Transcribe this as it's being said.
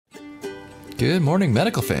Good morning,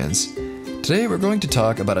 medical fans. Today we're going to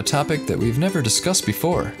talk about a topic that we've never discussed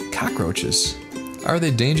before, cockroaches. Are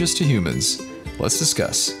they dangerous to humans? Let's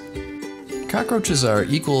discuss. Cockroaches are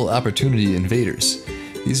equal opportunity invaders.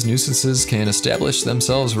 These nuisances can establish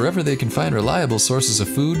themselves wherever they can find reliable sources of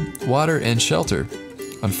food, water, and shelter.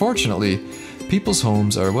 Unfortunately, people's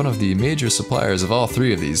homes are one of the major suppliers of all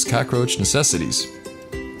three of these cockroach necessities.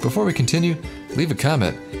 Before we continue, leave a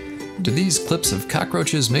comment. Do these clips of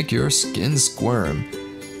cockroaches make your skin squirm?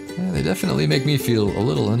 They definitely make me feel a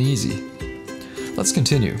little uneasy. Let's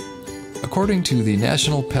continue. According to the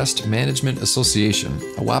National Pest Management Association,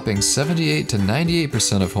 a whopping 78 to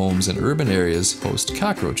 98% of homes in urban areas host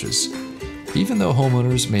cockroaches, even though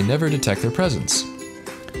homeowners may never detect their presence.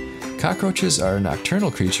 Cockroaches are nocturnal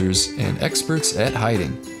creatures and experts at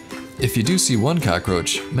hiding. If you do see one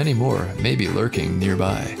cockroach, many more may be lurking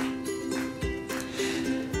nearby.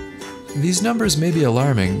 These numbers may be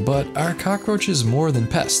alarming, but are cockroaches more than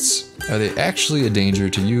pests? Are they actually a danger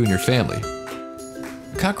to you and your family?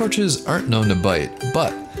 Cockroaches aren't known to bite,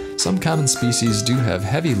 but some common species do have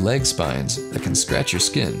heavy leg spines that can scratch your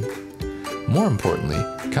skin. More importantly,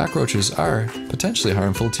 cockroaches are potentially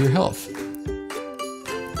harmful to your health.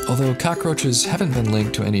 Although cockroaches haven't been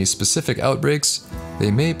linked to any specific outbreaks,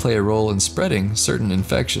 they may play a role in spreading certain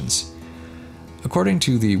infections. According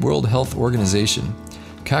to the World Health Organization,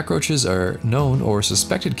 cockroaches are known or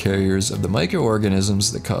suspected carriers of the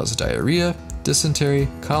microorganisms that cause diarrhea, dysentery,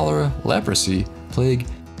 cholera, leprosy, plague,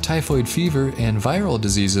 typhoid fever, and viral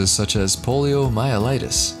diseases such as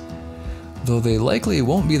poliomyelitis. Though they likely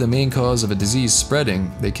won't be the main cause of a disease spreading,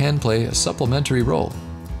 they can play a supplementary role.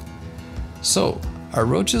 So, are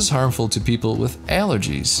roaches harmful to people with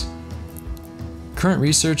allergies? Current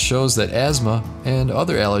research shows that asthma and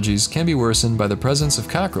other allergies can be worsened by the presence of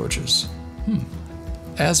cockroaches.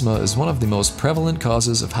 Asthma is one of the most prevalent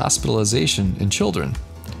causes of hospitalization in children.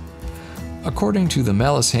 According to the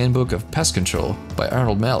Malice Handbook of Pest Control by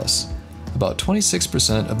Arnold Malice, about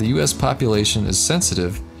 26% of the US population is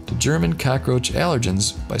sensitive to German cockroach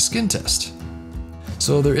allergens by skin test.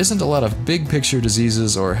 So there isn't a lot of big picture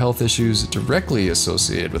diseases or health issues directly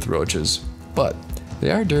associated with roaches, but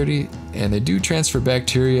they are dirty and they do transfer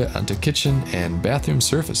bacteria onto kitchen and bathroom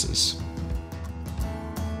surfaces.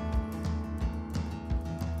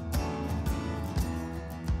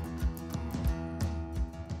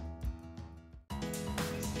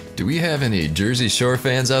 Do we have any Jersey Shore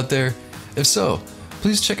fans out there? If so,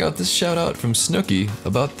 please check out this shout out from Snooki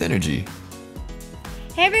about Thynergy.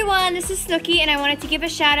 Hey everyone, this is Snooki and I wanted to give a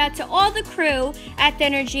shout out to all the crew at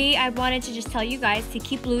Thynergy. I wanted to just tell you guys to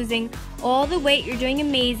keep losing all the weight. You're doing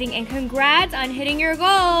amazing and congrats on hitting your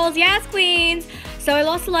goals. Yes, queens! So I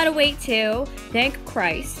lost a lot of weight too, thank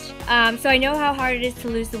Christ. So I know how hard it is to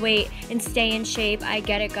lose the weight and stay in shape. I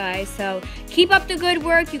get it, guys. So keep up the good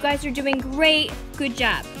work. You guys are doing great. Good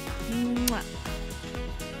job. Mwah.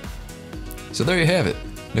 So there you have it.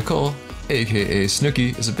 Nicole, aka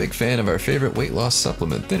Snooki, is a big fan of our favorite weight loss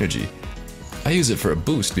supplement, Thynergy. I use it for a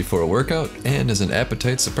boost before a workout and as an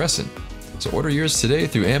appetite suppressant. So order yours today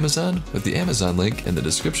through Amazon with the Amazon link in the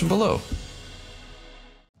description below.